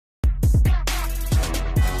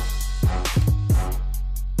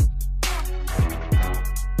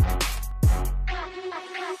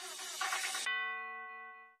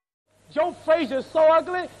Frazier is so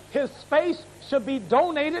ugly, his face should be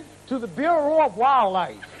donated to the Bureau of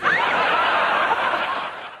Wildlife.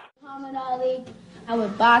 Muhammad Ali, I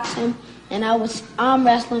would box him, and I would arm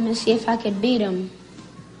wrestle him and see if I could beat him.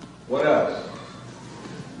 What else?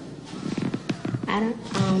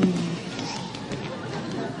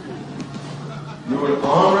 You would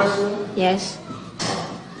arm wrestle? Yes.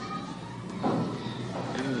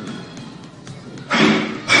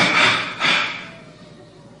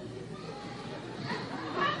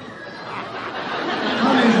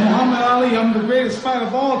 I'm the greatest fighter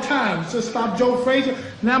of all time. Just stopped Joe Frazier.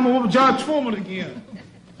 Now I'm going to whoop George Foreman again.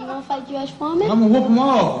 You want to fight George Foreman? I'm going to whoop them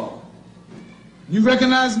all. You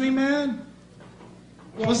recognize me, man?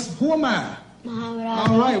 Yes. Who am I? Muhammad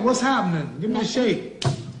Ali. All right, what's happening? Give me a shake.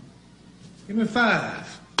 Give me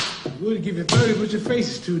 5. We would give you 30, but your face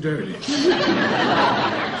is too dirty.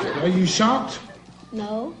 Are you shocked?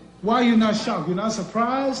 No. Why are you not shocked? You're not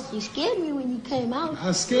surprised? You scared me when you came out.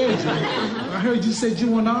 I scared you. I heard you said you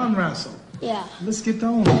want to arm wrestle. Yeah. Let's get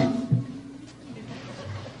on.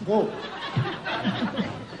 Go.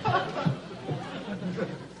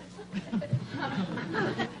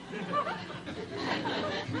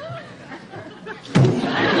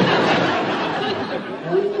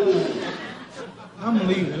 I'm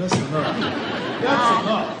leaving. That's enough. That's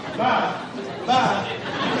enough. Bye. Bye.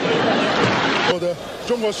 我的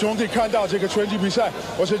中国兄弟看到这个拳击比赛，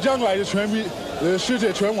我是将来的世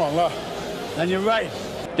界拳王了。And you're right.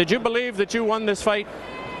 Did you believe that you won this fight?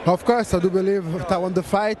 Of course, I do believe I won the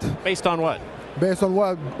fight. Based on what? Based on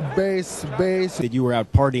what? Base. That you were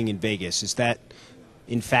out partying in Vegas. Is that,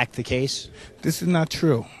 in fact, the case? This is not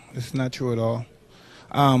true. This is not true at all.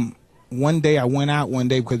 One day I went out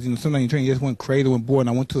because sometimes you train, you just went crazy, went bored,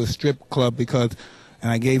 and I went to a strip club and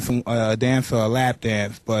I gave some dancer a lap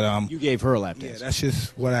dance. But you gave her a lap dance. Yeah, that's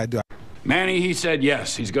just what I do. Manny, he said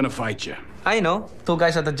yes, he's gonna fight you. I know. 2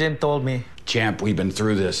 guys at the gym told me. Champ, we've been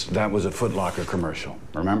through this. That was a Foot Locker commercial,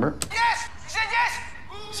 remember? Yes! He said yes!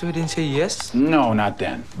 So he didn't say yes? No, not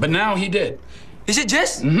then. But now he did. He said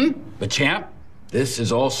yes? Mm-hmm. But Champ, this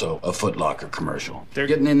is also a Foot Locker commercial. They're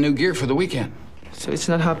getting in new gear for the weekend. So it's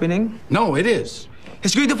not happening? No, it is.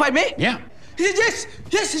 He's going to fight me? Yeah. He said yes!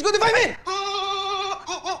 Yes, he's going to fight me!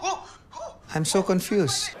 I'm so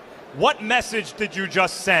confused. What message did you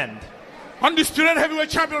just send? Undisputed heavyweight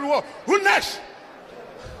champion of the world. Who next?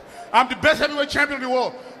 I'm the best heavyweight champion in the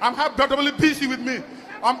world. I'm have WBC with me.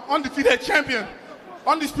 I'm undefeated champion.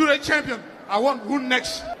 Undisputed champion. I want who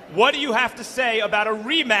next? What do you have to say about a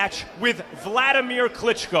rematch with Vladimir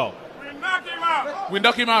Klitschko? We knock him out. We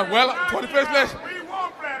knock him out. Well, 21st place.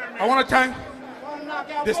 I want to thank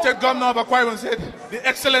the state governor of Akwa Ibom State, the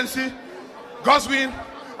Excellency Godswin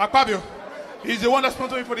Akpabio. He's the one that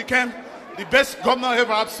sponsored me for the camp. The best governor I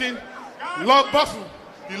ever have seen. He loved boxing.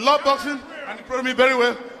 He loved boxing, and he promoted me very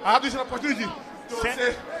well. I have this opportunity to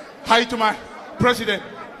say hi to my president.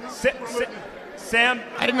 Sam?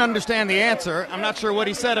 I didn't understand the answer. I'm not sure what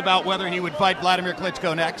he said about whether he would fight Vladimir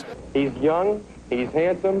Klitschko next. He's young, he's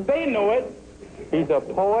handsome. They know it. He's a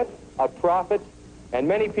poet, a prophet, and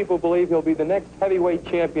many people believe he'll be the next heavyweight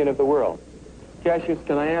champion of the world. Cassius,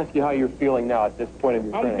 can I ask you how you're feeling now at this point of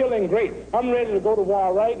your training? I'm feeling great. I'm ready to go to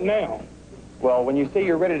war right now. Well, when you say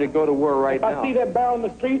you're ready to go to war right now... If I see that bear on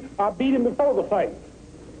the street, I'll beat him before the fight.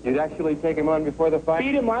 You'd actually take him on before the fight?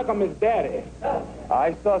 Beat him like I'm his daddy.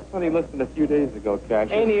 I saw somebody listen a few days ago,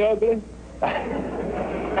 Cassius. Ain't he ugly?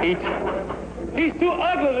 He's too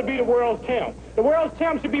ugly to be the world champ. The world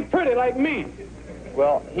champ should be pretty like me.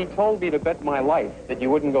 Well, he told me to bet my life that you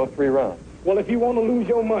wouldn't go 3 rounds. Well, if you want to lose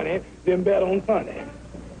your money, then bet on Sunday.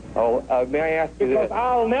 Oh, may I ask you because this?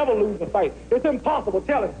 I'll never lose a fight. It's impossible.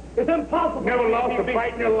 Tell him. It's impossible. Never lost a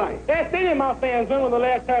fight in your life. Ask any of my fans when was the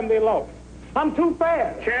last time they lost. I'm too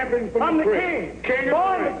fast. Champion from I'm the the crib. king.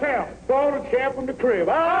 Born the champ. Born the champ from the crib.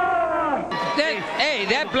 Hey,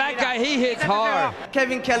 that black guy, he hits hard.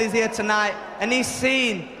 Kevin Kelly's here tonight, and he's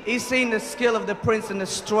seen the skill of the Prince and the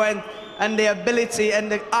strength and the ability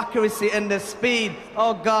and the accuracy and the speed.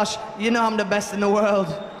 Oh gosh, you know I'm the best in the world.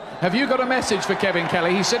 Have you got a message for Kevin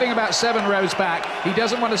Kelly? He's sitting about 7 rows back. He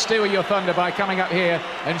doesn't want to steal your thunder by coming up here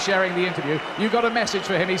and sharing the interview. You've got a message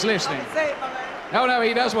for him. He's listening. No,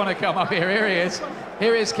 he does want to come up here. Here he is.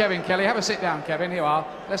 Here is Kevin Kelly. Have a sit down, Kevin. Here you are.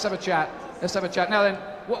 Let's have a chat. Let's have a chat. Now then,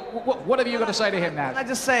 what have you got to say to him now? I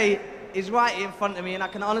just say, he's right in front of me, and I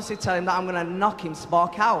can honestly tell him that I'm going to knock him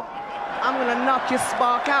spark out. I'm going to knock his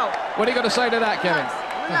spark out. What do you got to say to that, Kevin?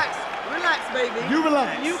 Relax, baby. You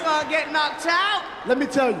relax. You gonna get knocked out. Let me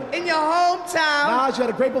tell you. In your hometown. Naj, you had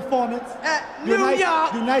a great performance. New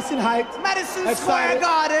York. You're nice and hyped. Madison excited, Square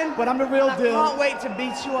Garden. But I'm the real deal. I can't wait to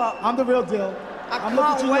beat you up. I'm the real deal. I'm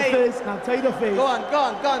looking to your face. Now tell you the face. Go on.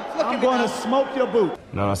 I'm going to smoke your boot.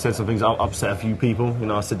 No, I said some things that upset a few people. You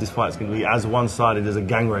know, I said this fight's going to be as one-sided as a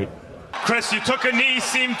gang rape. Chris, you took a knee,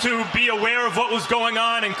 seemed to be aware of what was going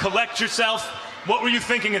on and collect yourself. What were you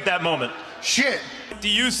thinking at that moment? Shit. Do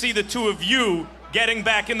you see the two of you getting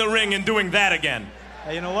back in the ring and doing that again?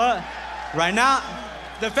 Hey, you know what? Right now,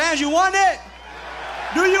 the fans, you want it?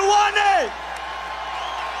 Do you want it?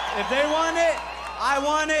 If they want it, I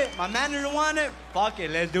want it, my manager want it, fuck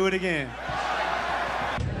it, let's do it again.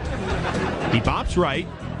 He bops right,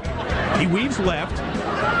 he weaves left.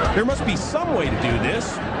 There must be some way to do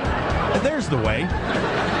this. And there's the way.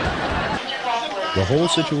 The whole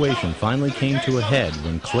situation finally came to a head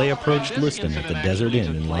when Clay approached Liston at the Desert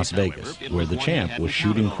Inn in Las Vegas, where the champ was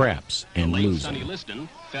shooting craps and losing.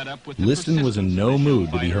 Liston was in no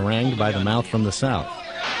mood to be harangued by the mouth from the south.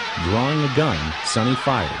 Drawing a gun, Sonny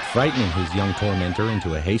fired, frightening his young tormentor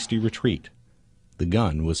into a hasty retreat. The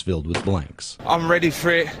gun was filled with blanks. I'm ready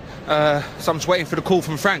for it, so I'm just waiting for the call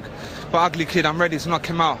from Frank. But Ugly Kid, I'm ready to knock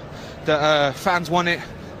him out. The fans want it,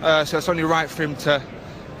 so it's only right for him to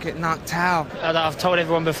get knocked out. I've told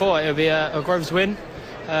everyone before, it'll be a Groves win.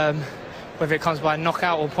 Whether it comes by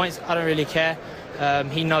knockout or points, I don't really care.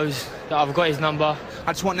 He knows that I've got his number.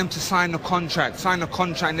 I just want them to sign the contract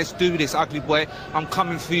and let's do this, Ugly Boy. I'm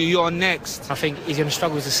coming for you, you're next. I think he's going to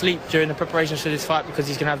struggle to sleep during the preparations for this fight because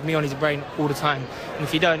he's going to have me on his brain all the time. And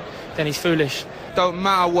if he don't, then he's foolish. Don't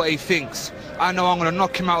matter what he thinks. I know I'm going to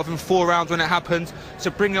knock him out within 4 rounds when it happens. So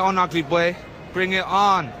bring it on, Ugly Boy. Bring it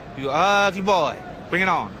on, you ugly boy. Bring it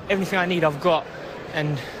on. Everything I need, I've got.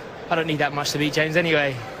 And I don't need that much to beat James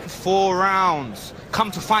anyway. 4 rounds. Come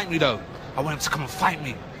to fight me, though. I want him to come and fight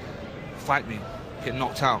me. Fight me. Get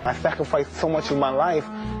knocked out. I sacrificed so much of my life.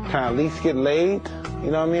 Can I at least get laid?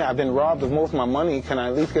 You know what I mean? I've been robbed of most of my money. Can I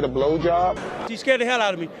at least get a blowjob? She scared the hell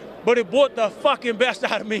out of me, but it brought the fucking best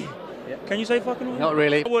out of me. Yeah. Can you say fucking? Not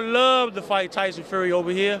really. I would love to fight Tyson Fury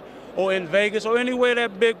over here, or in Vegas, or anywhere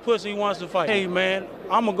that big pussy wants to fight. Hey man,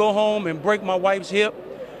 I'm gonna go home and break my wife's hip.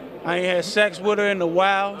 I ain't had sex with her in a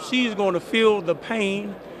while. She's gonna feel the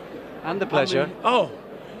pain. And the pleasure.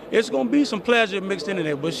 It's going to be some pleasure mixed in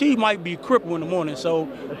there, but she might be crippled in the morning. So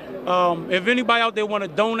if anybody out there want to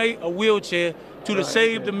donate a wheelchair to the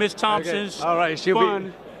Save the Miss Thompson's okay. All right,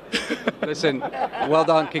 fund. Listen, well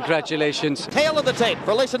done, congratulations. Tail of the tape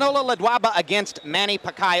for Lisanola Ledwaba against Manny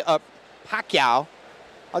Pacquiao.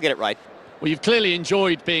 I'll get it right. Well, you've clearly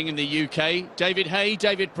enjoyed being in the UK. David Haye,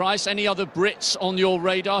 David Price, any other Brits on your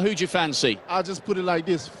radar? Who'd you fancy? I'll just put it like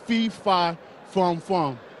this. Fee, fi,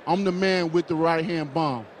 fum. I'm the man with the right-hand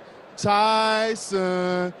bomb.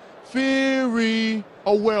 Tyson Fury.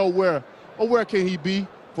 Where can he be?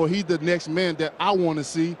 For he's the next man that I want to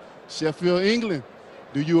see. Sheffield, England.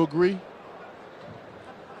 Do you agree?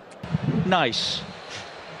 Nice.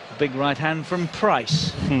 Big right hand from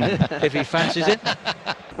Price, if he fancies it.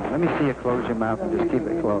 Let me see you close your mouth and just keep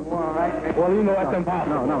it closed. Well, you know that's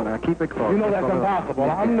impossible. No, keep it closed. You know that's impossible.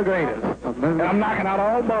 I'm the greatest. And I'm knocking out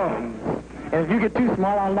all bones. And if you get too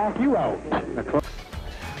small, I'll knock you out.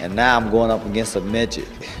 And now I'm going up against a midget.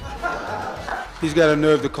 He's got a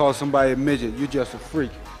nerve to call somebody a midget. You're just a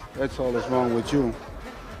freak. That's all that's wrong with you.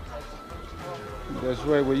 That's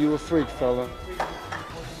right. Well, you a freak, fella.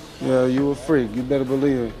 Yeah, you a freak. You better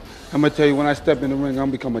believe it. I'm going to tell you, when I step in the ring, I'm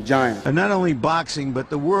going to become a giant. And not only boxing, but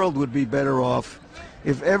the world would be better off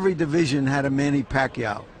if every division had a Manny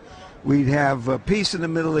Pacquiao. We'd have peace in the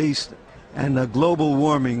Middle East, and global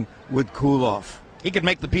warming would cool off. He could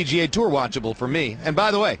make the PGA Tour watchable for me. And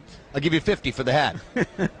by the way, I'll give you 50 for the hat.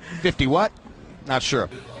 50 what? Not sure.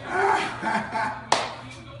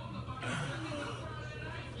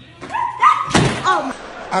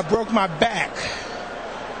 I broke my back.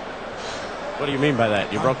 What do you mean by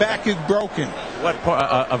that? My back is broken. What,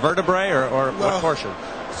 a vertebrae or what portion?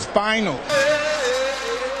 Spinal.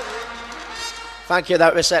 Thank you for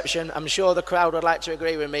that reception. I'm sure the crowd would like to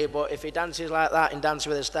agree with me, but if he dances like that in Dancing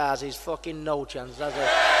with the Stars, he's fucking no chance, does he?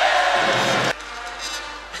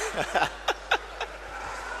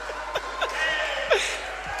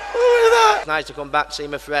 It's nice to come back, see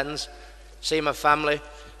my friends, see my family.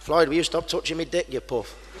 Floyd, will you stop touching me dick, you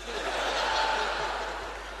puff?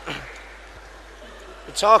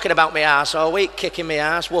 You're talking about my ass all week, kicking my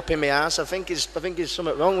ass, whooping my ass. I think there's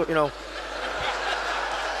something wrong with, you know.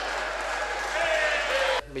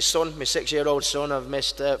 My son, my 6-year-old son, I've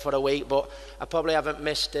missed for a week, but I probably haven't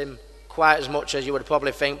missed him quite as much as you would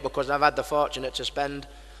probably think, because I've had the fortune to spend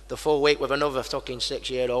the full week with another fucking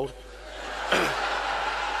 6-year-old.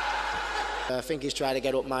 I think he's trying to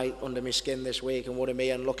get up under my skin this week and worry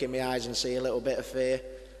me and look in my eyes and see a little bit of fear.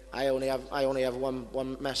 I only have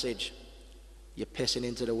one message. you're pissing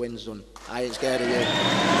into the wind, son. I ain't scared of you.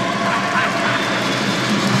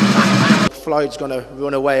 Floyd's going to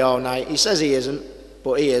run away all night. He says he isn't,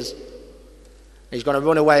 but he is. He's going to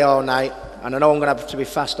run away all night, and I know I'm going to have to be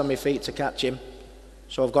fast on my feet to catch him.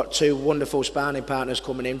 So I've got two wonderful sparring partners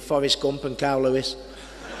coming in, Forrest Gump and Carl Lewis.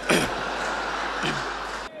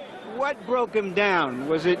 What broke him down?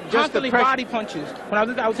 Was it just constantly body punches? When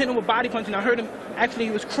I was hitting him with body punches, and I heard him, actually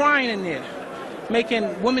he was crying in there,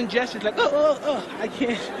 making woman gestures like, I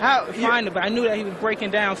can't find him, but I knew that he was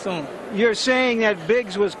breaking down soon. You're saying that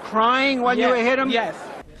Biggs was crying when you hit him? Yes.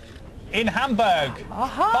 In Hamburg.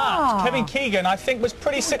 But Kevin Keegan, I think, was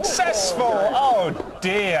pretty successful. Oh,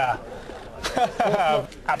 dear.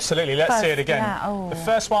 Absolutely, let's see it again. The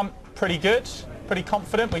first one, pretty good, pretty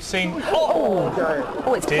confident. We've seen...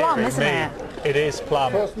 Oh, it's plum, isn't it? It is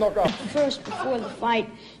plum. First, before the fight,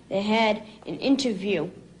 they had an interview.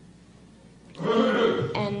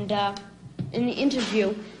 And in the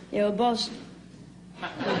interview, they were both...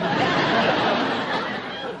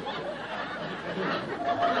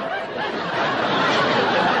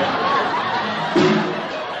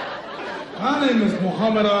 My name is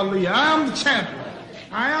Muhammad Ali. I am the champion.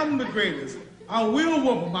 I am the greatest. I will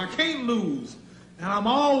whoop him. I can't lose. And I'm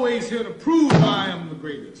always here to prove I am the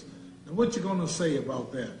greatest. And what you gonna say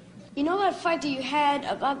about that? You know that fight that you had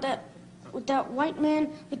about that with that white man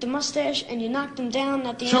with the mustache and you knocked him down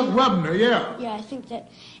at the end? Chuck Rubner, yeah. Yeah, I think that.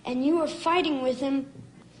 And you were fighting with him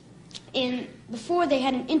before they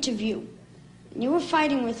had an interview. And you were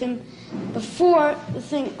fighting with him before the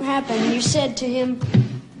thing happened. You said to him,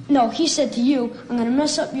 no, he said to you, I'm going to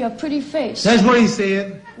mess up your pretty face. That's what he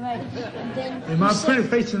said. Right. And then and my pretty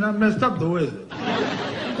face is not messed up, though, is it?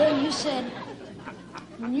 And then you said,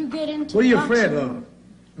 when you get into what are you boxing, afraid of?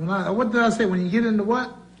 What did I say? When you get into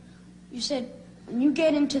what? You said, when you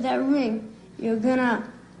get into that ring, you're going to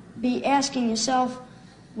be asking yourself,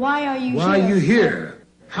 why are you here? Why are you here?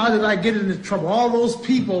 How did I get into trouble? All those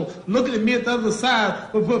people looking at me at the other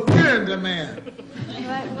side would put fear in the man.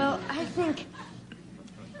 Right, well, I think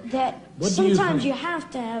that sometimes you have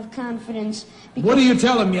to have confidence. What are you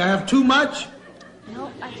telling me? I have too much? No,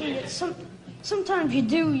 I think that sometimes you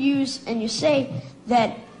do use and you say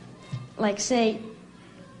that, like say,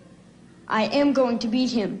 I am going to beat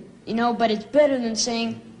him, you know, but it's better than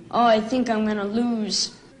saying, oh, I think I'm going to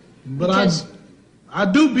lose. But I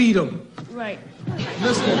do beat him. Right.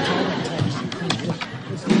 Let's go, Tom.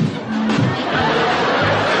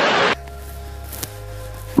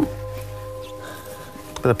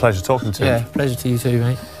 It's been a pleasure talking to you. Yeah, pleasure to you too,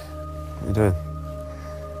 mate. What are you doing?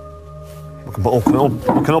 We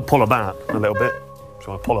can all pull about a little bit. Do you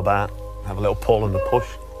want to pull about? Have a little pull and a push.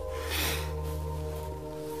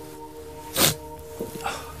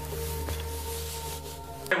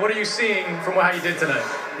 What are you seeing from how you did tonight?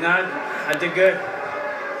 No, I did good.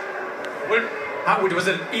 Was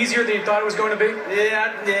it easier than you thought it was going to be?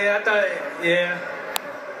 Yeah, I thought, yeah.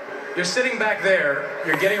 You're sitting back there,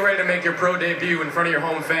 you're getting ready to make your pro debut in front of your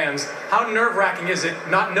home fans. How nerve-wracking is it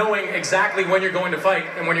not knowing exactly when you're going to fight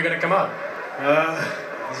and when you're going to come out?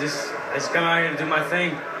 I just come out here and do my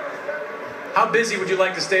thing. How busy would you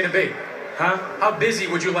like to stay to be? Huh? How busy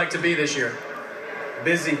would you like to be this year?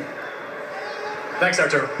 Busy. Thanks,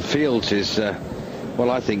 Arturo. Fields is,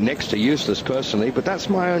 well, I think next to useless personally, but that's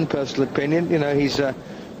my own personal opinion. You know, he's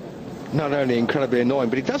not only incredibly annoying,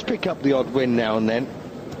 but he does pick up the odd win now and then,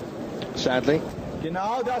 sadly.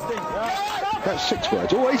 That's 6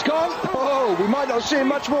 words. Oh, he's gone. Oh, we might not see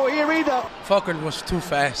much more here either. Fucker was too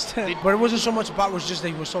fast. But it wasn't so much about it, was just that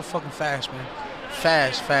he was so fucking fast, man.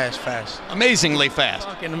 Fast. Amazingly fast.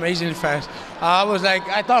 Fucking amazingly fast. I was like,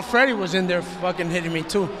 I thought Freddie was in there fucking hitting me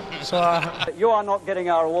too. So you are not getting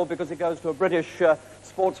our award because it goes to a British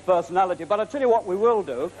sports personality. But I tell you what we will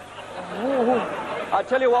do. I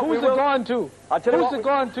tell you what we will. Who's it going to? Who's it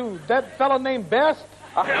going to? That fella named Best?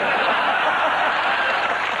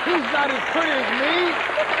 He's not as pretty as me.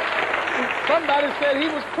 Somebody said he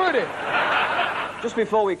was pretty. Just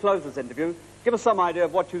before we close this interview, give us some idea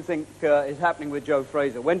of what you think is happening with Joe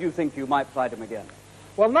Frazier. When do you think you might fight him again?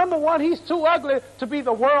 Well, number one, he's too ugly to be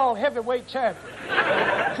the world heavyweight champion.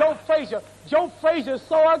 Joe Frazier is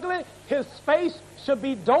so ugly, his face should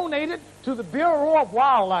be donated to the Bureau of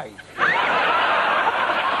Wildlife.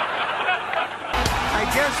 I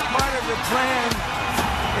guess part of the plan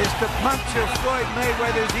is to puncture Floyd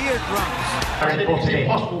Mayweather's eardrums. It's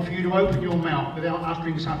impossible for you to open your mouth without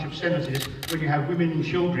uttering such obscenities when you have women and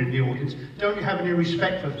children in the audience. Don't you have any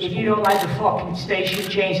respect for the sport? If you don't like the fucking station,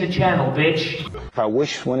 change the channel, bitch. I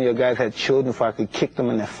wish one of your guys had children so I could kick them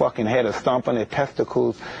in their fucking head or stomp on their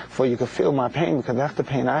testicles so you could feel my pain, because that's the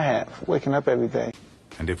pain I have waking up every day.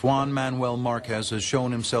 And if Juan Manuel Marquez has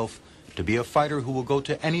shown himself to be a fighter who will go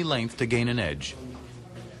to any length to gain an edge,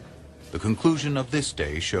 the conclusion of this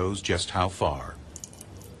day shows just how far.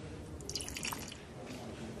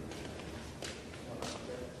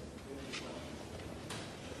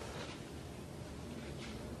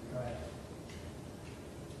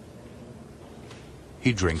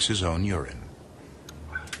 He drinks his own urine.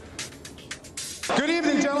 Good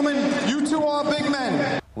evening, gentlemen. You two are big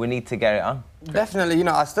men. We need to get it on. Definitely, you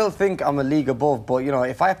know, I still think I'm a league above, but, you know,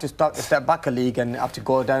 if I have to step back a league and have to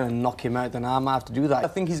go down and knock him out, then I might have to do that. I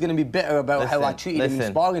think he's going to be bitter about how I treated him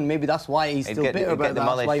in sparring. Maybe that's why he's still bitter about that.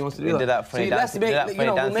 That's why he wants to do that. So let's make, you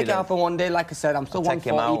know, we'll make it happen one day. Like I said, I'm still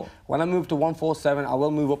 140. When I move to 147, I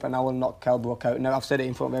will move up and I will knock Kell Brook out. Now, I've said it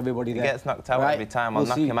in front of everybody there. He gets knocked out every time. I'll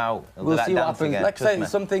knock him out. We'll see what happens. Like I said,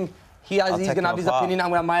 it's something... He's going to have his opinion, I'm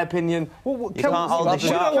going to have my opinion. You can't hold the shot.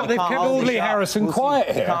 You know what? They've kept Audley Harrison quiet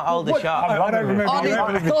here. You can't hold the shot. I don't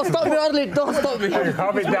remember. Don't stop me, Audley. Don't stop me.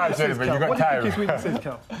 Calm it down, Jennifer. You've got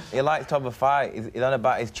time. He likes to have a fight. He's on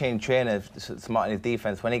about his trainer, smarting his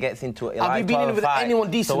defence. When he gets into it, he likes to have a fight. Have you been in with anyone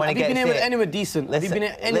decent? Have you been in with anyone decent? Have you been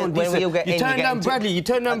in anyone decent? You turned down Bradley. You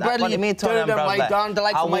turned down Bradley. What do you mean turn down Bradley?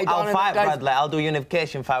 I'll fight Bradley. I'll do a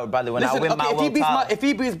unification fight with Bradley when I win my world title. If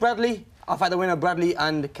he beats Bradley, I'll fight the winner, Bradley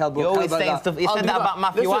and Kell Brook. You always saying stuff. You said that about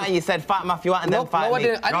Matthew Watton. You said fight Matthew Watton and then fight me.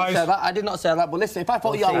 No, I didn't say that. I did not say that. But listen, if I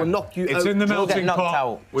fought you, I will knock you out. It's in the melting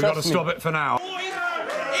pot. We've got to stop it for now.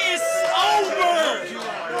 It's over.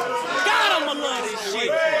 God, I'ma love this shit.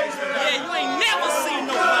 Yeah, you ain't never seen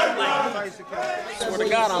nobody like me. Swear to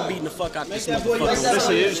God, I'm beating the fuck out this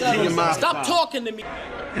motherfucker. Stop talking to me.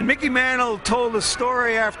 And Mickey Mantle told a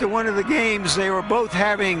story after one of the games. They were both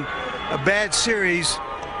having a bad series.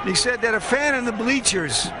 He said that a fan in the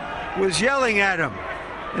bleachers was yelling at him.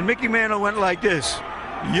 And Mickey Mantle went like this: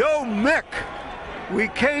 "Yo, Mick, we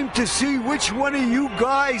came to see which one of you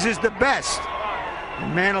guys is the best."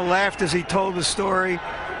 And Mantle laughed as he told the story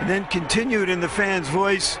and then continued in the fan's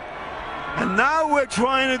voice, "And now we're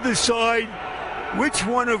trying to decide which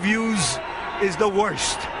one of yous is the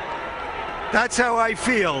worst." That's how I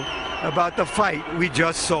feel about the fight we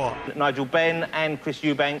just saw. Nigel Benn and Chris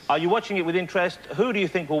Eubank, are you watching it with interest? Who do you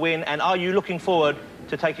think will win, and are you looking forward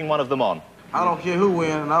to taking one of them on? I don't care who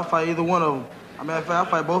wins, and I'll fight either one of them. I mean, I'll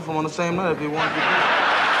fight both of them on the same night if they want to get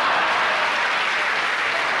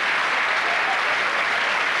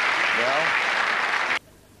Well,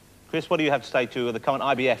 Chris, what do you have to say to the current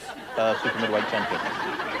IBF super middleweight champion?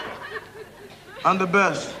 I'm the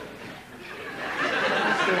best.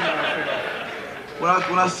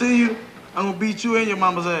 When I see you, I'm gonna beat you and your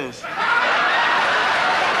mama's ass.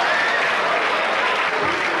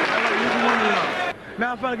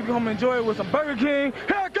 Now I'm finally gonna be home and enjoy it with some Burger King.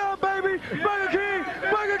 Here I go, baby! Burger King!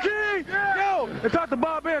 Burger King! Yo! And talk to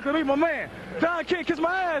Bob Bear, cause he's my man. Don King, kiss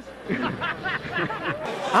my ass.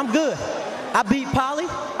 I'm good. I beat Polly.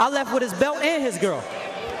 I left with his belt and his girl.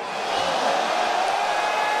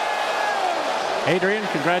 Adrian,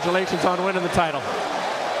 congratulations on winning the title.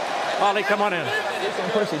 Ollie, come on in.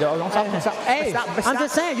 Pussy, though. Don't stop. Hey, I'm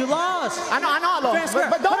just saying, you lost. I know I lost.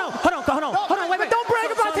 But don't. Hold on, wait. But don't brag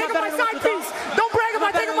about taking my side piece. Don't brag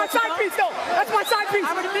about taking my side piece, though. That's my side piece.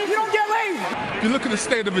 You don't get lazy. If you look at the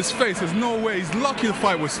state of his face, there's no way. He's lucky the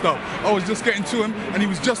fight was stopped. I was just getting to him, and he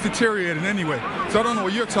was just deteriorating anyway. So I don't know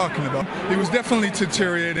what you're talking about. He was definitely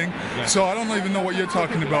deteriorating. So I don't even know what you're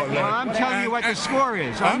talking about. Well, I'm telling you what the score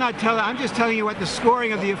is. I'm just telling you what the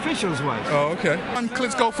scoring of the officials was. Oh, okay. And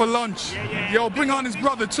let's go for lunch. Yo, bring on his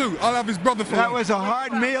brother too. I'll have his brother for lunch. That was a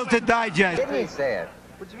hard meal to digest. What did he say?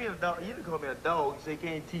 What you mean a dog? You didn't call me a dog. You say you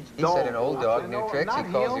can't teach He dogs. said an old dog, new tricks. He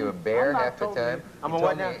calls you a bear half the time. He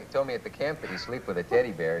told me at the camp that you sleep with a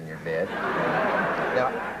teddy bear in your bed.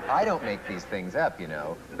 Now, I don't make these things up, you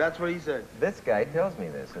know. That's what he said. This guy tells me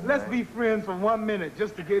this. Let's be friends for 1 minute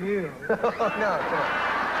just to get him. No, come on.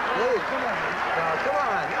 Please, come on. No, come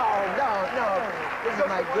on. Oh, no. This is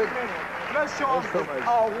my good... Let's show him something.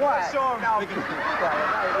 Oh, what? Let's show him. No,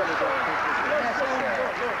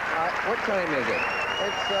 what time is it?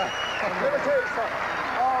 It's, Let me tell you something.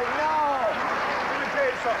 Oh, no! Let me tell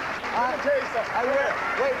you something. I will.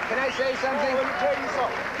 Wait, can I say something? Let me tell you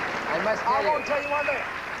something. I must tell you. I want to tell you one thing.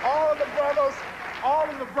 All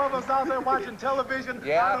of the brothers out there watching television,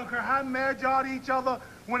 I don't care how mad y'all at each other,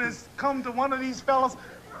 when it's come to one of these fellas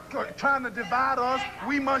trying to divide us,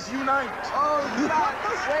 we must unite. Oh, God.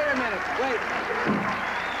 Wait a minute.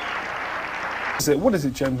 Wait. What is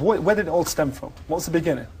it, James? Where did it all stem from? What's the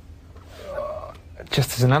beginning?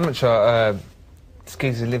 Just as an amateur,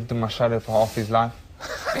 Skeezy lived in my shadow for half his life.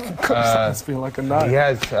 That must feel like a night. He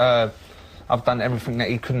has. I've done everything that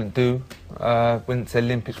he couldn't do. Went to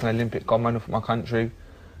Olympics when Olympic gold medal for my country.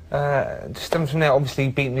 Just stems from there. Obviously, he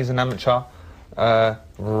beat me as an amateur.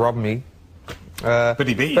 Robbed me. But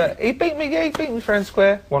he beat you? He beat me, yeah, he beat me fair and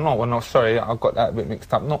square. Well, no, sorry, I got that a bit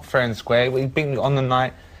mixed up. Not fair and square. He beat me on the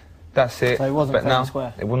night. That's it. So it wasn't but fair now, and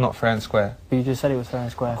square? It was not fair and square. But you just said it was fair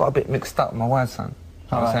and square. I got a bit mixed up, my word, son.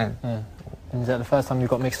 You know what I'm saying? Yeah. And is that the first time you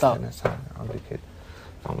got mixed up? I'll be kid.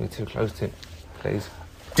 Don't be too close to it, please.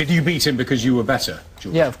 Did you beat him because you were better,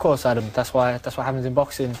 George? Yeah, of course, Adam. That's what happens in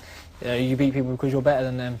boxing. You beat people because you're better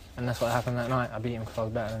than them, and that's what happened that night. I beat him because I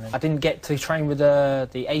was better than him. I didn't get to train with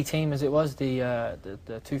the A team, as it was, the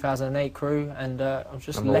 2008 crew, and I was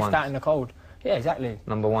just left out in the cold. Yeah, exactly.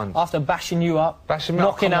 Number one. After bashing you up,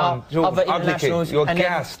 knocking out other internationals. Kid. You're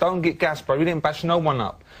gassed. Don't get gassed, bro. You didn't bash no one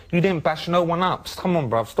up. You didn't bash no one up. Come on,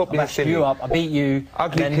 bro. Stop being silly. I bashed you up. I beat you.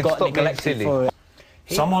 Ugly and kid, then got stop being neglected silly. for it.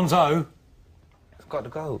 Someone's O. It's got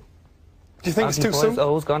to go. Do you think it's too soon?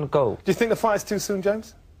 O's gonna go. Do you think the fight's too soon,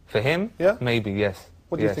 James? For him? Yeah. Maybe, yes.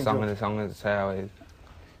 What do you think? I'm going to say how it is.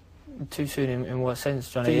 Too soon in what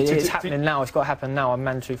sense, Johnny? It's happening now. It's got to happen now. I'm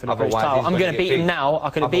mandatory for the British title. I'm going to beat him now. I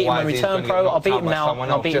could have beat him when return pro. I'll beat him now.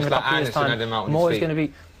 And I'll beat him in a couple years' time. More is going to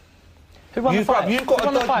be. Who won the fight? You've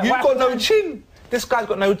got no chin. This guy's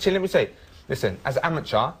got no chin. Let me say. Listen, as an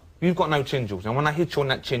amateur, you've got no chin, Jules. And when I hit you on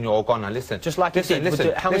that chin, you're all gone. Now listen. Just like you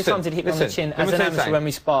did. How many times did he hit me on the chin as an amateur when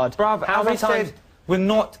we sparred? How many times? We're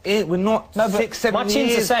not 6, 7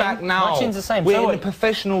 years back now. My chin's the same. We're in the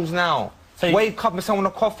professionals now. So wake up with someone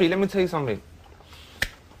a coffee. Let me tell you something. I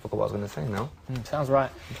forgot what I was going to say now. Sounds right.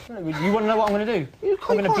 You want to know what I'm going to do?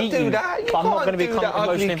 I'm going to beat you. But I'm not going to become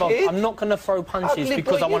emotionally involved. I'm not going to throw punches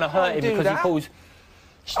because I want to hurt him because he pulls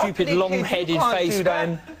stupid long-headed face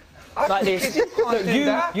going like this.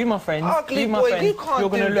 Look, you, my friend, you're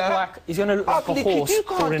going to look like he's going to look like a horse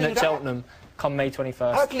falling at Cheltenham. Come May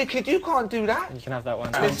 21st. Ugly kid, you can't do that. You can have that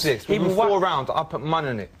one. Listen, even 4 rounds, I'll put money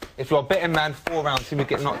on it. If you're a better man, 4 rounds, you will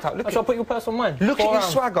get knocked out. I'll put your personal mind. Look at your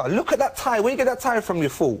swagger. Look at that tie. Where you get that tie from, you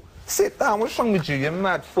fool? Sit down. What's wrong with you, you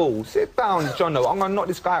mad fool? Sit down, Jono. I'm going to knock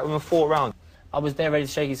this guy out with a 4 rounds. I was there ready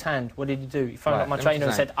to shake his hand. What did he do? He phoned up my trainer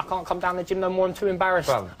and said, I can't come down the gym no more. I'm too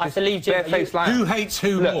embarrassed. I have to leave gym. Who hates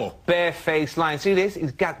who more? Barefaced lying. See this?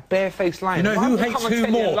 He's got barefaced lying. You know who hates who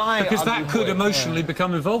more? Because that could emotionally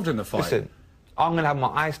become involved in the fight. Listen. I'm going to have my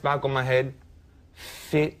ice bag on my head,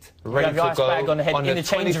 fit, ready to go. Ice bag on the head in the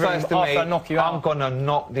change room after I knock you out. I'm going to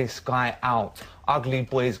knock this guy out. Ugly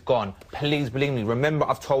boy is gone. Please believe me. Remember,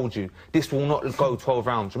 I've told you. This will not go 12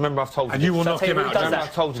 rounds. Remember, I've told you. And you will knock him out. Remember,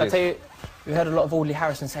 I've told you this. We heard a lot of Audley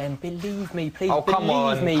Harrison saying, believe me, please,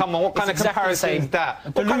 believe me. Come on, what kind of comparison is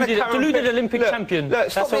that? Deluded Olympic champion.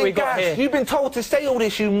 That's what we got here. You've been told to say all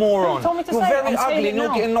this, you moron. You told me to You're say very it. ugly and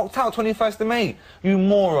you're getting knocked out 21st of May. You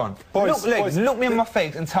moron. Look me in my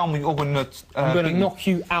face and tell me you're going to... I'm going to knock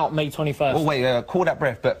you out May 21st. Oh, wait, call that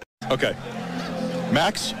breath, but... Okay.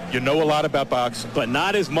 Max, you know a lot about boxing. But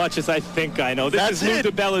not as much as I think I know. This is Lou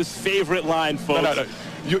DiBella's favorite line, folks. No.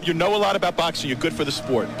 You know a lot about boxing. You're good for the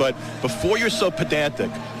sport. But before you're so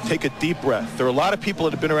pedantic, take a deep breath. There are a lot of people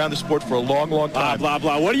that have been around the sport for a long, long time. Blah,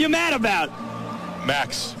 blah, blah. What are you mad about?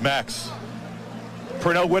 Max.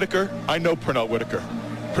 Pernell Whitaker, I know Pernell Whitaker.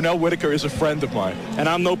 Pernell Whitaker is a friend of mine. And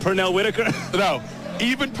I'm no Pernell Whitaker? No.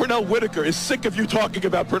 Even Pernell Whitaker is sick of you talking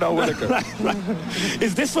about Pernell Whitaker. right.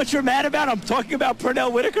 Is this what you're mad about? I'm talking about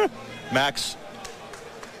Pernell Whitaker? Max,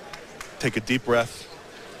 take a deep breath.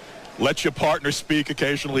 Let your partner speak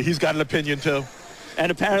occasionally. He's got an opinion, too. And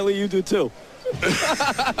apparently you do, too. Lou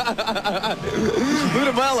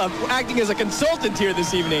DiBella acting as a consultant here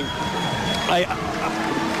this evening.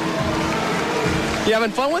 You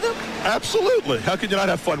having fun with him? Absolutely. How could you not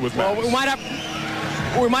have fun with Max? Well,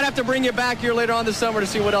 we might have to bring you back here later on this summer to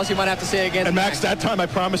see what else you might have to say again. And Max, that time I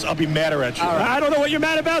promise I'll be madder at you. Right. I don't know what you're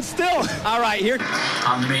mad about still. All right, here.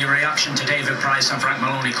 And my reaction to David Price and Frank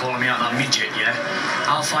Maloney calling me out that midget, yeah?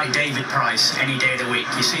 I'll fight David Price any day of the week.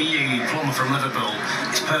 You see, you plumber from Liverpool,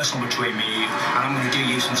 it's personal between me and you, and I'm going to do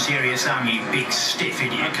you some serious harm, you big stiff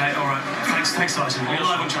idiot. Okay, all right. Thanks, Tyson. You're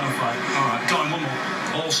live on Channel 5. All right, go on, one more.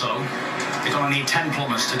 Also, you're going to need 10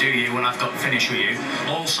 plumbers to do you when I've got finished with you.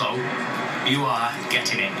 Also, you are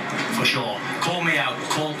getting it, for sure. Call me out,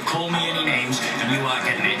 call me any names, and you are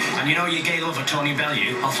getting it. And you know your gay lover, Tony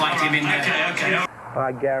Bellew? I'll fight him in there. Okay.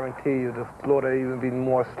 I guarantee you the slaughter even be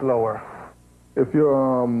more slower. If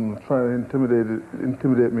you're trying to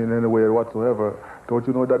intimidate me in any way whatsoever, don't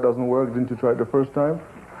you know that doesn't work? Didn't you try it the first time?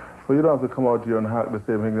 So you don't have to come out here and hack the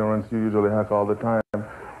same ignorance you usually hack all the time.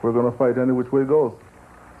 We're going to fight any which way it goes.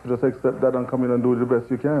 So just accept that and come in and do the best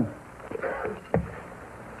you can.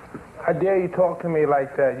 How dare you talk to me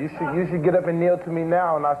like that? You should get up and kneel to me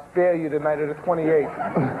now, and I'll spare you the night of the 28th.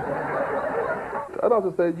 I'd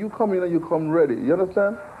also say, you come in and you come ready. You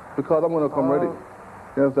understand? Because I'm going to come ready.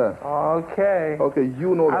 You understand? Okay. Okay,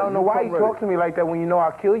 you know that. I don't know why you talk to me like that when you know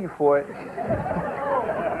I'll kill you for it.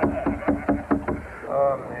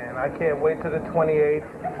 Oh, man, I can't wait till the 28th.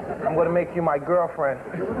 I'm going to make you my girlfriend.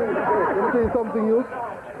 Let me tell you something, you.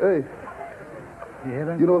 Hey.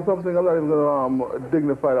 You know something? I'm not even going to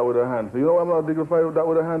dignify that with a hand. So you know why I'm not dignified that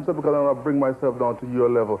with a hand? Because I'm going to bring myself down to your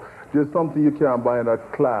level. There's something you can't buy in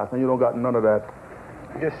that class, and you don't got none of that.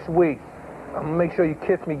 You're sweet. I'm going to make sure you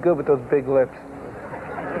kiss me good with those big lips.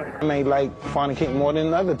 I may like fornicate more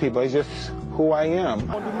than other people. It's just who I am. I'm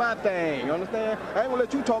going to do my thing, you understand? I ain't going to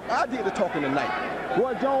let you talk. I did the talking tonight.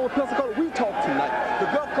 Roy Jones, Pensacola, we talk tonight. The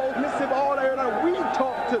Gulf Coast, Mississippi, all that area, we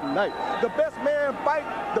talk tonight. The best man fight,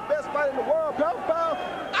 the best fight in the world, pound for pound,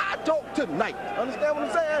 I talk tonight. Understand what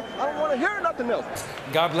I'm saying? I don't want to hear nothing else.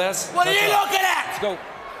 God bless. What are you looking at? Let's go.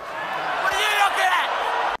 What are you looking at?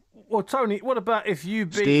 Well, Tony, what about if you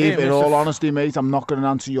beat Steve, him? in all honesty, mate, I'm not going to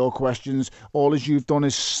answer your questions. All as you've done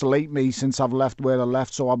is slate me since I've left where I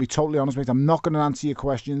left, so I'll be totally honest, mate. I'm not going to answer your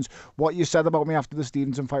questions. What you said about me after the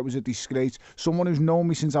Stevenson fight was a disgrace. Someone who's known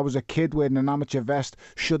me since I was a kid wearing an amateur vest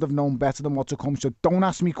should have known better than what to come. So don't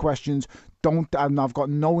ask me questions. And I've got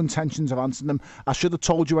no intentions of answering them. I should have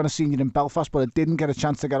told you when I seen you in Belfast, but I didn't get a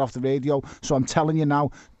chance to get off the radio. So I'm telling you now,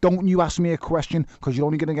 don't you ask me a question, because you're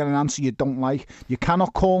only going to get an answer you don't like. You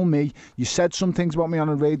cannot call me. You said some things about me on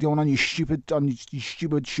the radio and on your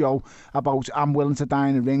stupid show about I'm willing to die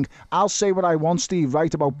in the ring. I'll say what I want, Steve,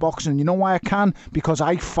 right, about boxing. You know why I can? Because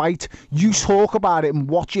I fight. You talk about it and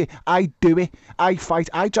watch it. I do it. I fight.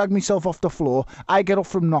 I drag myself off the floor. I get up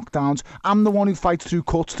from knockdowns. I'm the one who fights through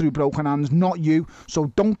cuts, through broken hands, not you. So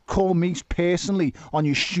don't call me personally on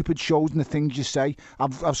your stupid shows and the things you say.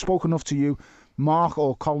 I've spoken enough to you. Mark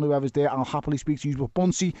or Colin, whoever's there, I'll happily speak to you. But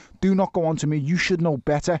Buncey, do not go on to me. You should know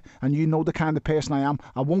better, and you know the kind of person I am.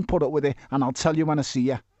 I won't put up with it, and I'll tell you when I see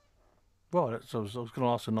you. Well, I was going to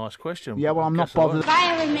ask a nice question. Yeah, well, I'm not bothered. If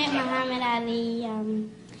I ever met Muhammad Ali,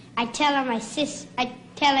 I'd tell him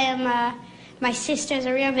my sister's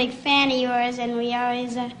a real big fan of yours, and we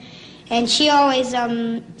always, and she always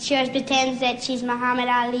pretends that she's Muhammad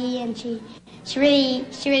Ali, and she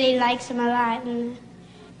really likes him a lot,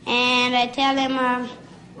 and I tell him I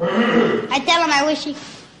wish he.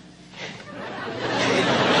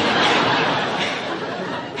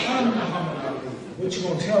 What you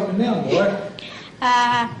gonna tell me now, boy?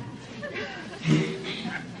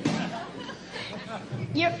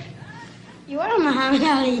 You are Muhammad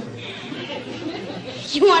Ali.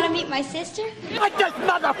 You want to meet my sister? Fight this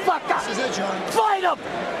motherfucker! This is it, John. Fight him!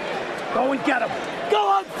 Go and get him.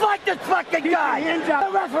 Go and fight this fucking guy!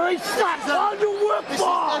 The referee sucks! All you work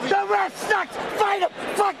for! The ref sucks! Fight him!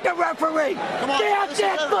 Fuck the referee! Come on, get out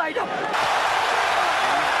there and fight him!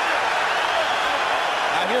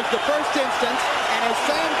 Now here's the first instance, and as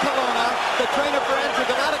Sam Colonna, the trainer for Andrew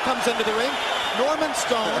Golota, comes into the ring, Norman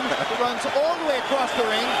Stone runs all the way across the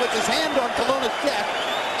ring, puts his hand on Colonna's chest,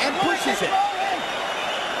 and pushes it.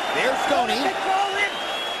 There's Stoney.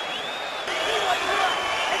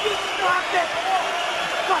 Stop this!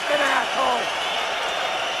 Fucking asshole!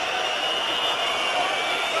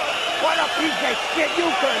 What a piece of shit you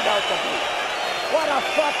turned out to be! What a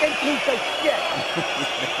fucking piece of shit!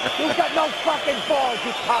 You got no fucking balls,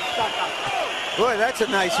 you cocksucker! Boy, that's a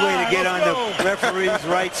nice way to get on the referee's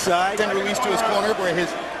right side. Then Ruiz to his corner where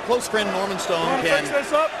his close friend Norman Stone can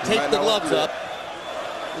take the gloves up.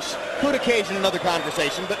 This could occasion another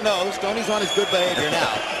conversation, but no, Stoney's on his good behavior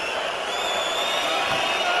now.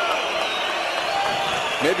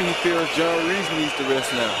 Maybe he feels John Ruiz needs to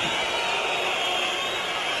rest now.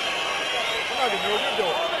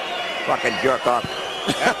 Fucking jerk off.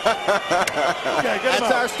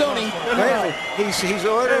 That's our Stoney. He's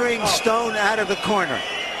ordering Stone out of the corner.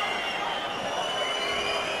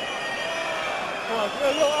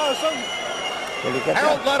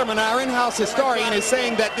 Harold Letterman, our in-house historian, is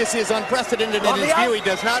saying that this is unprecedented in his view. He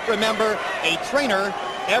does not remember a trainer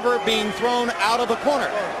ever being thrown out of a corner.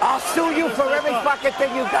 I'll sue you for every fucking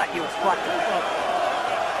thing you got, you fucker.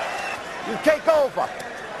 You take over.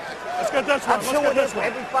 Let's get this one. I'm suing him for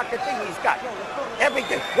every fucking thing he's got.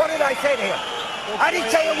 Everything. What did I say to him? I didn't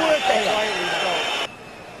say a word to him.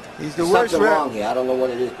 He's the worst. Something wrong here. I don't know what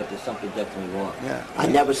it is, but there's something definitely wrong. Yeah. I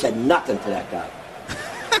never said nothing to that guy.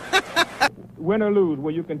 Win or lose,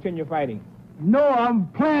 will you continue fighting? No, I'm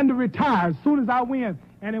planning to retire as soon as I win,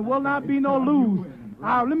 and it will not be no lose.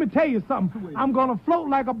 Let me tell you something. I'm going to float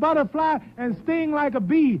like a butterfly and sting like a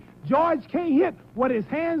bee. George can't hit what his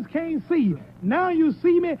hands can't see. Now you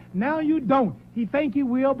see me, now you don't. He think he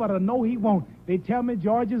will, but I know he won't. They tell me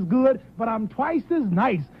George is good, but I'm twice as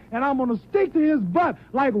nice. and I'm going to stick to his butt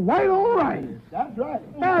like white on rice. That's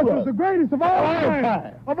right. That's the greatest of all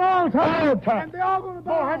time. Of all time. And they all going to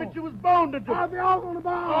bow. Haven't you was born to do? Are they all going to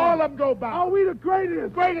bow? All of them go bow. Are we the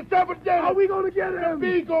greatest? Greatest ever did. Are we going to get him? The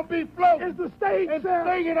bee going to be floating. It's the state. It's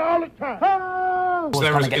singing all the time. Oh.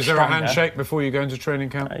 Is there a handshake before you go into training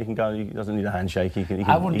camp? He can go. He doesn't need a handshake. He can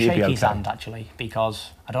I wouldn't shake his hand, actually,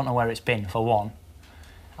 because I don't know where it's been, for one.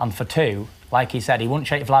 And for two, like he said, he wouldn't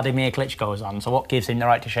shake Vladimir Klitschko's hand, so what gives him the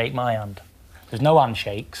right to shake my hand? There's no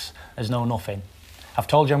handshakes, there's no nothing. I've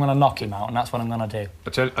told you I'm going to knock him out, and that's what I'm going to do.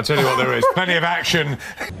 I'll tell you what there is. Plenty of action.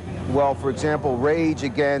 Well, for example, Rage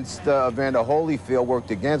against Evander Holyfield worked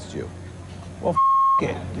against you. Well,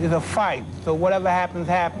 it. It's a fight, so whatever happens,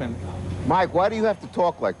 happens. Mike, why do you have to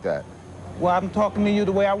talk like that? Well, I'm talking to you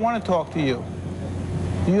the way I want to talk to you.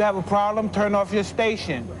 Do you have a problem? Turn off your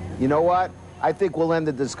station. You know what? I think we'll end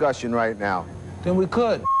the discussion right now. Then we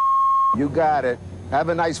could. You got it. Have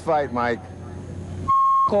a nice fight, Mike.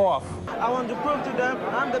 Off. I want to prove to them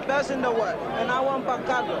I'm the best in the world, and I want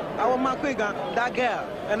Pancado, I want McGuigan, that girl,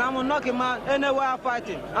 and I'm gonna knock him out anywhere I'm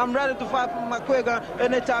fighting. I'm ready to fight for McGuigan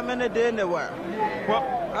anytime, any day, anywhere.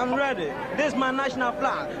 Well, I'm ready. This is my national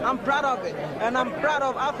flag. I'm proud of it, and I'm proud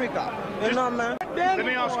of Africa. You know, man. Let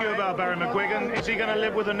me ask you about Barry McGuigan. Is he going to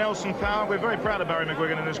live with a Nelson power? We're very proud of Barry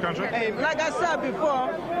McGuigan in this country. Hey, like I said before,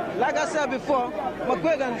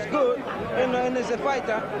 McGuigan is good, and he's a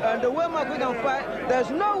fighter. And the way McGuigan fight, there's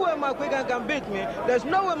no way McGuigan can beat me. There's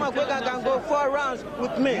no way McGuigan can go 4 rounds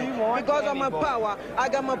with me because of my power. I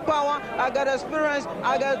got my power, I got experience,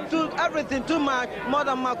 I got everything too much more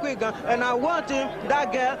than McGuigan, and I want him.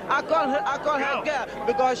 That girl, I call her girl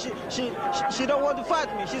because she don't want to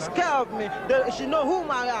fight me. She's scared of me. She know who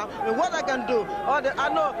I am and what I can do. I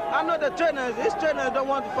know the trainers. His trainers don't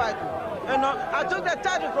want to fight me. You know, I took the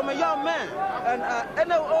title from a young man, and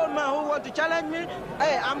any old man who wants to challenge me,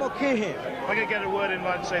 hey, I'm gonna kill him. I can get a word in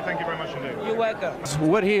line to say thank you very much indeed. You're welcome.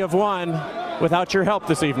 Would he have won without your help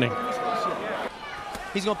this evening?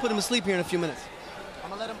 He's gonna put him to sleep here in a few minutes. I'm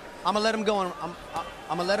gonna let him go. I'm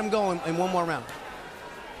gonna let him go in one more round.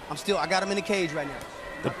 I got him in the cage right now.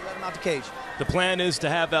 Let him out the cage. The plan is to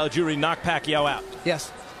have Algieri knock Pacquiao out.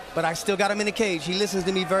 Yes, but I still got him in the cage. He listens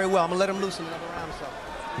to me very well. I'm gonna let him loose in another round or so.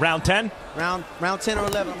 Round 10? Round 10 or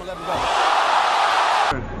 11, I'm gonna let him go.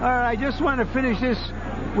 All right, I just want to finish this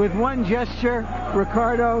with one gesture,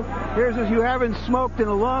 Ricardo. Here's what you haven't smoked in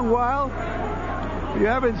a long while. You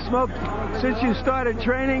haven't smoked since you started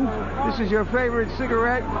training. This is your favorite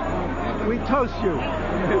cigarette. We toast you.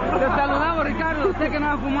 Te saludamos, Ricardo. Usted que no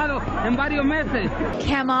ha fumado en varios meses.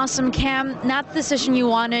 Cam Awesome. Cam, not the decision you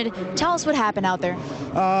wanted. Tell us what happened out there.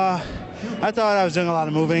 I thought I was doing a lot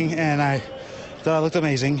of moving, and I thought I looked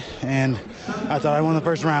amazing, and I thought I won the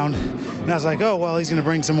first round. And I was like, oh, well, he's going to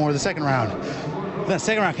bring some more the second round. Then the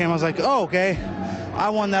second round came, I was like, oh, okay. I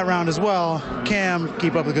won that round as well. Cam,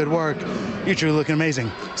 keep up the good work. You're truly looking amazing.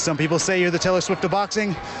 Some people say you're the Taylor Swift of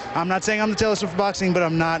boxing. I'm not saying I'm the Taylor Swift of boxing, but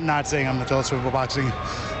I'm not saying I'm the Taylor Swift of boxing.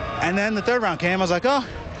 And then the third round came. I was like, oh,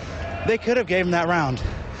 they could have gave him that round.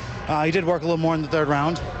 He did work a little more in the third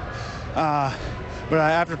round. But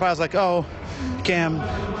after the fight, I was like, oh, Cam,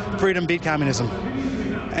 freedom beat communism.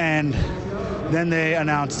 And then they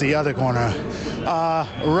announced the other corner.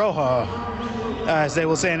 Rojo, as they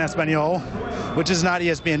will say in Espanol, which is not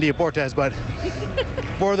ESPN Deportes, but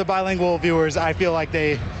for the bilingual viewers, I feel like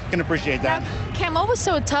they can appreciate that. Cam, what was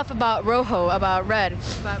so tough about Rojo, about Red?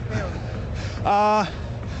 I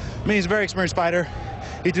mean, he's a very experienced fighter.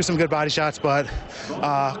 He threw some good body shots, but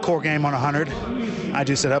core game on 100. I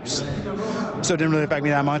do sit-ups, so it didn't really affect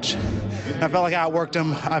me that much. I felt like I outworked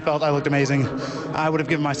him. I felt I looked amazing. I would have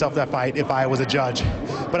given myself that fight if I was a judge.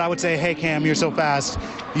 But I would say, hey, Cam, you're so fast.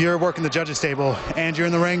 You're working the judges' table, and you're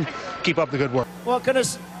in the ring. Keep up the good work. What can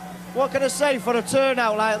I say for a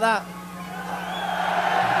turnout like that?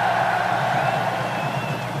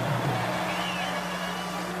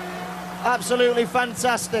 Absolutely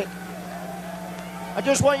fantastic. I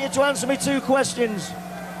just want you to answer me 2 questions.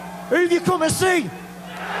 Who have you come to see?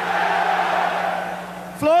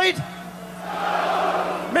 Floyd?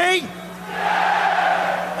 Me?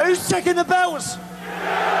 Who's taking the belts?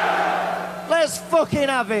 Let's fucking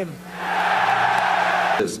have him.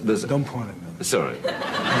 Don't point at me. Sorry.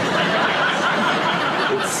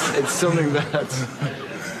 it's something that...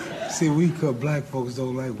 See, we black folks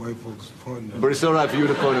don't like white folks pointing at me. But it's all right for you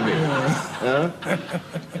to point at me. Yeah.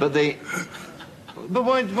 But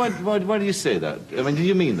why do you say that? I mean, do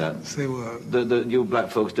you mean that? Say what? That you black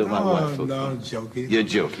folks don't like white folks? No, I'm joking. You're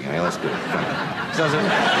joking, eh? That's good.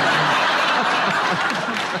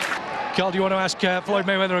 Carl, do you want to ask Floyd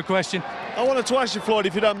Mayweather a question? I wanted to ask you, Floyd,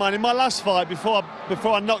 if you don't mind. In my last fight, before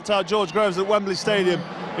I knocked out George Groves at Wembley Stadium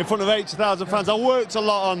in front of 80,000 fans, I worked a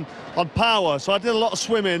lot on power. So I did a lot of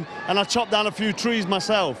swimming, and I chopped down a few trees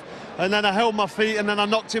myself. And then I held my feet, and then I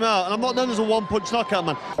knocked him out. And I'm not known as a one-punch knockout,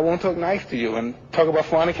 man. I won't talk nice to you and talk about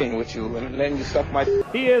fornicating with you and letting you suck my...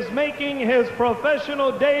 He is making his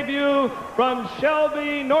professional debut from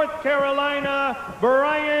Shelby, North Carolina,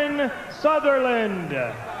 Brian Sutherland.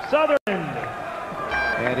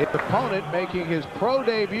 And his opponent making his pro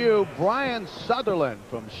debut, Brian Sutherland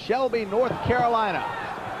from Shelby, North Carolina,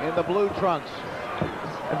 in the blue trunks.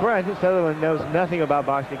 And Brian Sutherland knows nothing about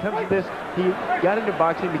boxing. He comes to this, he got into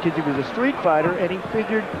boxing because he was a street fighter, and he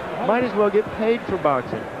figured might as well get paid for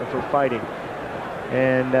boxing or for fighting.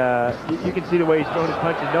 And you can see the way he's throwing his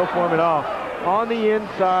punches, no form at all. On the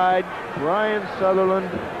inside, Brian Sutherland.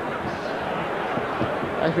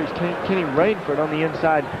 Actually, it's Kenny Rainford on the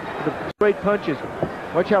inside with the straight punches.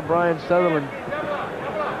 Watch how Brian Sutherland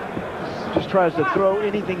just tries to throw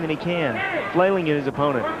anything that he can, flailing at his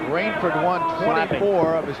opponent. Rainford won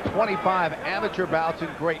 24 of his 25 amateur bouts in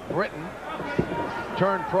Great Britain.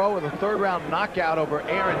 Turned pro with a third-round knockout over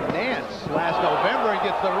Aaron Nance last November and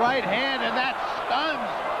gets the right hand, and that stuns.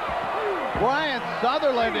 Brian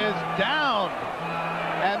Sutherland is down,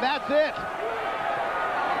 and that's it.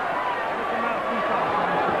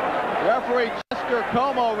 Referee Chester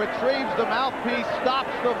Como retrieves the mouthpiece,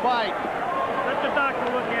 stops the fight. Let the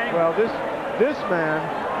doctor look at him. Well, this man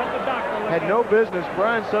had no business.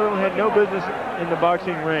 Brian Sutherland had no business in the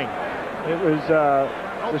boxing ring. It was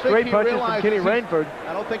the straight punches from Kenny Rainford.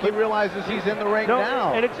 I don't think he realizes he's in the ring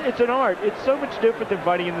now. And it's an art. It's so much different than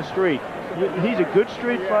fighting in the street. He's a good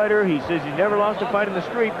street fighter. He says he's never lost a fight in the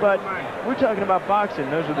street, but we're talking about boxing.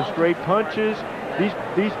 Those are the straight punches.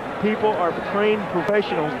 These people are trained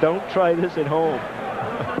professionals. Don't try this at home.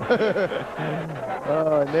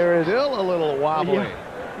 And there is still a little wobbly.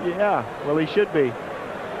 Yeah, well, he should be.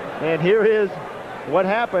 And here is what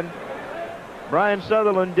happened. Brian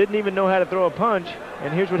Sutherland didn't even know how to throw a punch.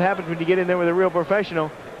 And here's what happens when you get in there with a real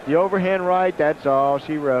professional. The overhand right, that's all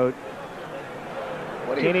she wrote.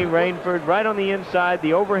 Kenny Rainford right on the inside,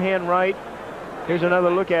 the overhand right. Here's another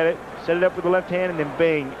look at it. Set it up with the left hand and then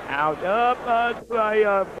bing, out.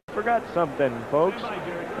 I forgot something, folks.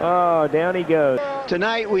 Oh, down he goes.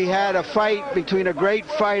 Tonight we had a fight between a great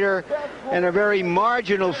fighter and a very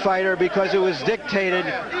marginal fighter because it was dictated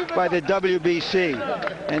by the WBC.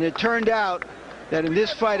 And it turned out that in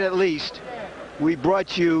this fight at least, we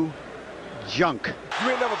brought you junk. You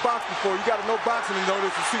ain't never boxed before. You got to know boxing to know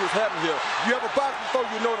this and see what's happening here. You ever boxed before,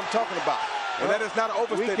 you know what I'm talking about. And that is not an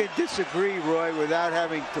overstatement. We can disagree, Roy, without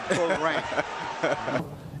having to pull rank.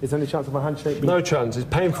 Is there any chance of a handshake? No chance. It's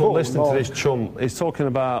painful listening to this chump. He's talking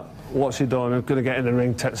about what's he done. I'm going to get in the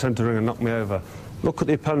ring, take the centre ring and knock me over. Look at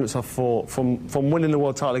the opponents I've fought. From winning the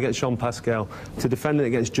world title against Jean Pascal to defending it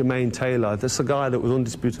against Jermaine Taylor. That's the guy that was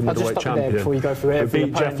undisputed middleweight champion. Before you go through who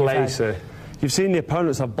beat Jeff Lacey. You've seen the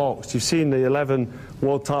opponents I've boxed. You've seen the 11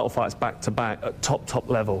 world title fights back-to-back at top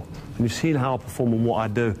level. And you've seen how I perform and what I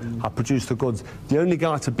do. I produce the goods. The only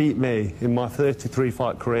guy to beat me in my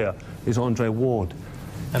 33-fight career is Andre Ward.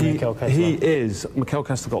 And Mikel Kessler. Mikel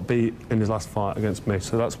Kessler got beat in his last fight against me,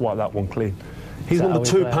 so that's why that one clean. He's number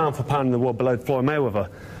 2 pound for pound in the world below Floyd Mayweather.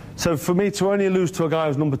 So for me to only lose to a guy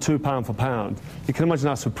who's number 2 pound for pound, you can imagine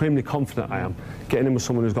how supremely confident I am getting in with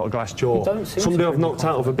someone who's got a glass jaw. Somebody I've knocked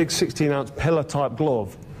out with a big 16-ounce pillar-type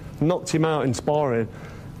glove, knocked him out in sparring.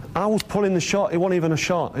 I was pulling the shot. It wasn't even a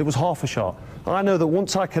shot. It was half a shot. I know that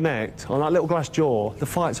once I connect on that little glass jaw, the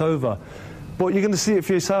fight's over. But you're going to see it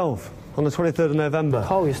for yourself on the 23rd of November.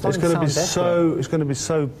 Cole, you're starting to sound desperate. It's going to be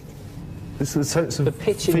so. It's the sense of the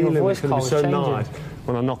pitch in feeling your voice, that's going to be so changing. nice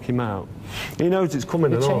when I knock him out. He knows it's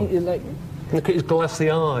coming along. Look at his glassy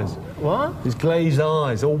eyes. What? His glazed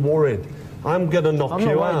eyes, all worried. I'm going to knock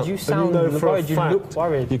you out. You sound worried. You look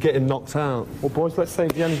worried. You're getting knocked out. Well, boys, let's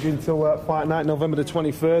save the energy until fight night, November the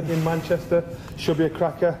 23rd in Manchester. Should be a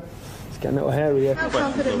cracker. It's getting a little hairy here. How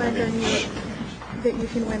confident are you that you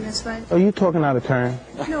can win this fight? Are you talking out of turn?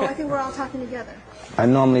 No, I think we're all talking together. I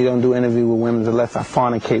normally don't do interviews with women unless I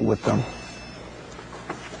fornicate with them.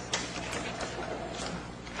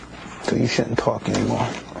 So you shouldn't talk anymore.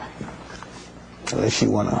 Unless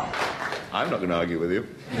you want to. I'm not going to argue with you.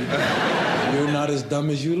 You're not as dumb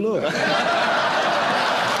as you look.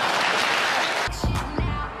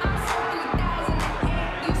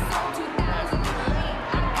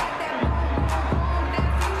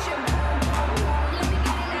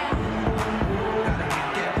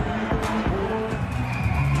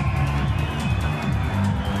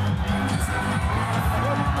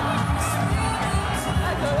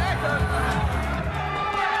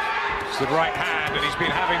 It's the right hand, and he's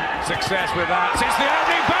been having success with that since the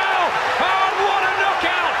opening bell. Oh, what a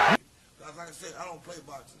knockout! Like I said, I don't play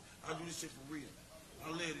boxing. I do this shit for real.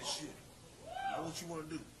 I live this shit. Now what you want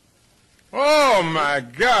to do? Oh my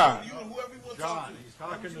God! John, he's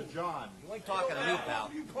talking to John. You ain't talking to me,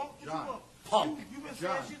 pal. You punk. John. Punk. You been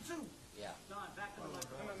saying shit too. Yeah.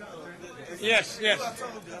 Yes. I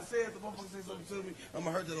told you. I said if the motherfucker say something to me, I'm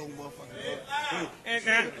gonna hurt that old motherfucker. Hey,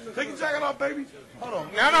 take your jacket off, baby. Hold on.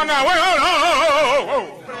 No. Wait, hold on.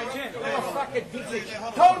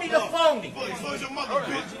 Tony the phony.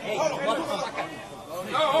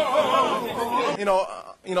 You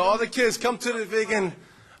know, all the kids come to the thing and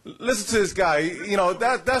listen to this guy. You know,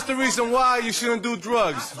 that's the reason why you shouldn't do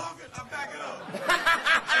drugs.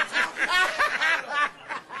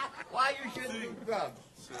 Why you shouldn't do drugs?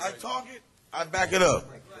 I talk it, I back it up.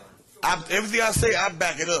 Everything I say, I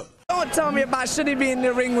back it up. Don't tell me about should he be in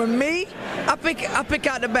the ring with me. I pick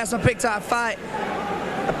out the best. I picked out a fight.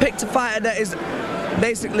 I picked a fighter that is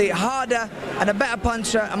basically harder and a better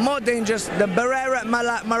puncher and more dangerous. The Barrera,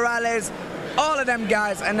 Morales, all of them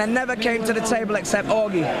guys, and they never came to the table except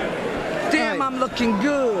Augie. Damn, right. I'm looking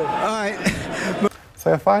good. All right.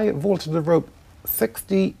 So if I vaulted the rope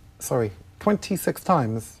 26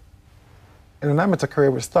 times in an amateur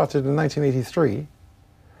career which started in 1983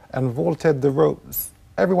 and vaulted the ropes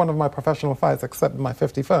every one of my professional fights except my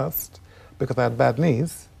 51st because I had bad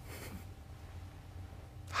knees,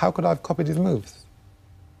 how could I have copied his moves?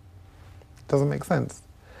 Doesn't make sense.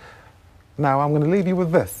 Now I'm going to leave you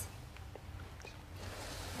with this.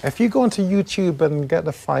 If you go onto YouTube and get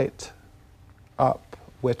a fight up,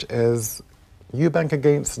 which is Eubank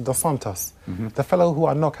against Dos Santos, the fellow who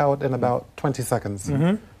I knock out in about 20 seconds,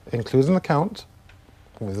 including the count,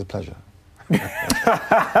 always a pleasure.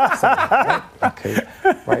 Okay,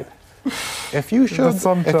 right. If you should,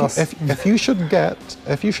 if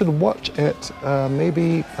you should watch it,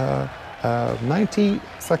 maybe 90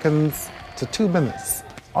 seconds to 2 minutes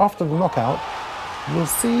after the knockout, you'll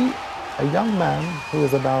see a young man who is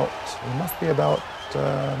he must be about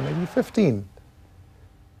maybe 15,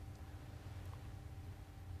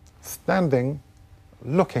 standing,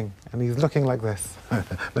 looking, and he's looking like this.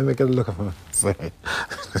 Let me get a look of him. Sorry.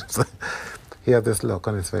 He had this look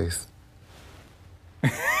on his face.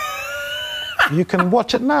 You can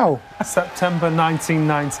watch it now. September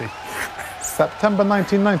 1990. September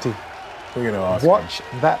 1990. We're gonna ask watch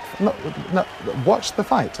that. No, watch the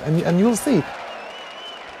fight, and you'll see.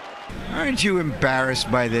 Aren't you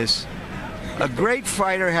embarrassed by this? A great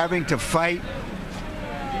fighter having to fight.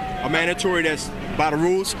 A mandatory that's by the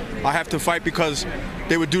rules. I have to fight because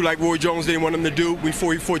they would do like Roy Jones didn't want him to do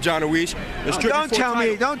before he fought John Ruiz. Don't tell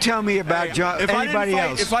me about anybody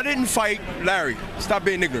else. If I didn't fight Larry, stop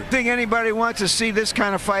being ignorant. Think anybody wants to see this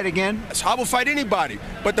kind of fight again? I will fight anybody,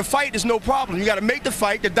 but the fight is no problem. You got to make the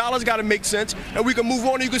fight. The dollars got to make sense, and we can move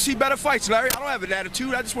on. And you can see better fights, Larry. I don't have an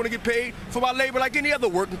attitude. I just want to get paid for my labor like any other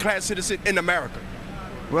working class citizen in America.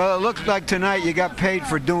 Well, it looks like tonight you got paid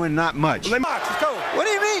for doing not much. Let's go. What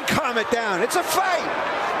do you mean, calm it down? It's a fight.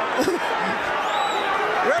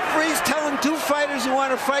 Referees telling two fighters who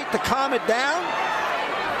want to fight to calm it down?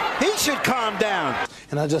 He should calm down.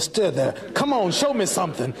 And I just stood there. Come on, show me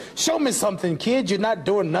something. Show me something, kid. You're not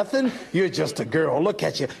doing nothing. You're just a girl. Look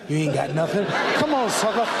at you. You ain't got nothing. Come on,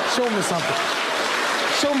 sucker. Show me something.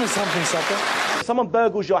 Show me something, sucker. If someone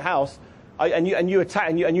burgles your house and you attack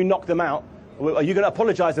and you knock them out, are you going to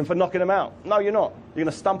apologise them for knocking them out? No, you're not. You're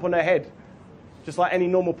going to stump on their head, just like any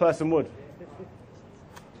normal person would.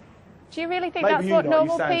 Do you really think that's what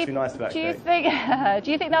normal people? Nice Do you think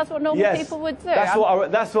that's what normal people would do? That's what I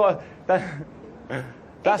would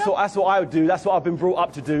do. That's what I've been brought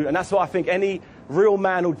up to do, and that's what I think any real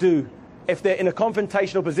man will do. If they're in a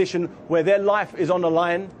confrontational position where their life is on the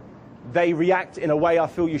line, they react in a way I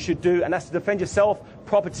feel you should do, and that's to defend yourself,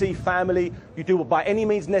 property, family. You do it by any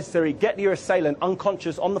means necessary. Get your assailant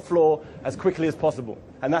unconscious on the floor as quickly as possible.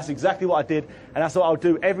 And that's exactly what I did, and that's what I'll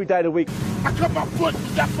do every day of the week. I cut my foot.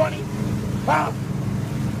 Was that funny? Huh?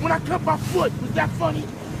 When I cut my foot, was that funny?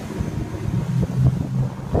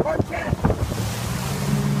 Okay.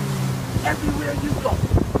 Everywhere you go.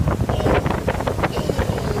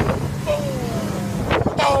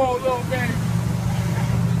 Oh, little man.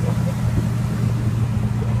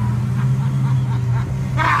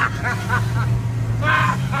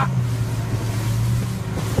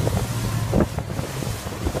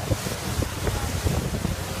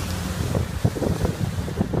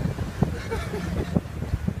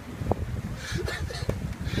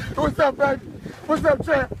 What's up, baby? What's up,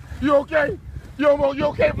 champ? You okay? You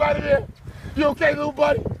okay, buddy? There? You okay, little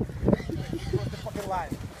buddy? Cross the fucking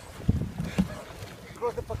line.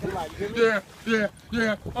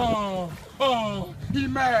 Yeah. Oh, he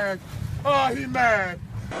mad. Oh, he mad.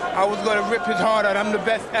 I was going to rip his heart out. I'm the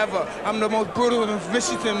best ever. I'm the most brutal and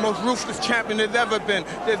vicious and most ruthless champion there's ever been.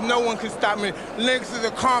 There's no one can stop me. Lennox is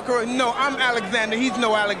a conqueror. No, I'm Alexander. He's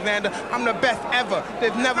no Alexander. I'm the best ever.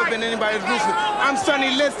 There's never been anybody as ruthless. I'm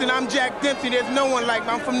Sonny Liston. I'm Jack Dempsey. There's no one like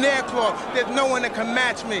me. I'm from Nairclaw. There's no one that can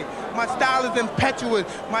match me. My style is impetuous.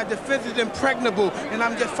 My defense is impregnable. And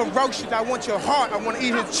I'm just ferocious. I want your heart. I want to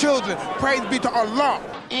eat his children. Praise be to Allah.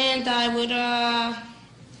 And I would,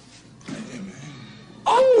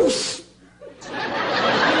 Oh!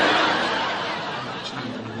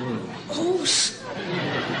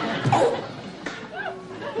 Oh!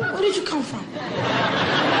 Where did you come from?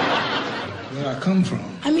 Where I come from?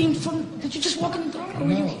 I mean, did you just walk in the door?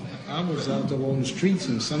 No, I was out there on the streets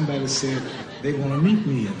and somebody said they want to meet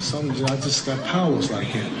me and I just got powers like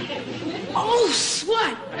him. Oh,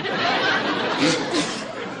 sweat!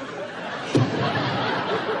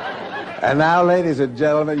 And now, ladies and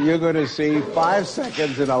gentlemen, you're going to see 5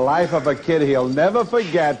 seconds in the life of a kid he'll never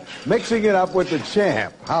forget, mixing it up with the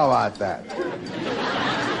champ. How about that?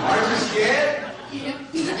 Are you scared? Yeah.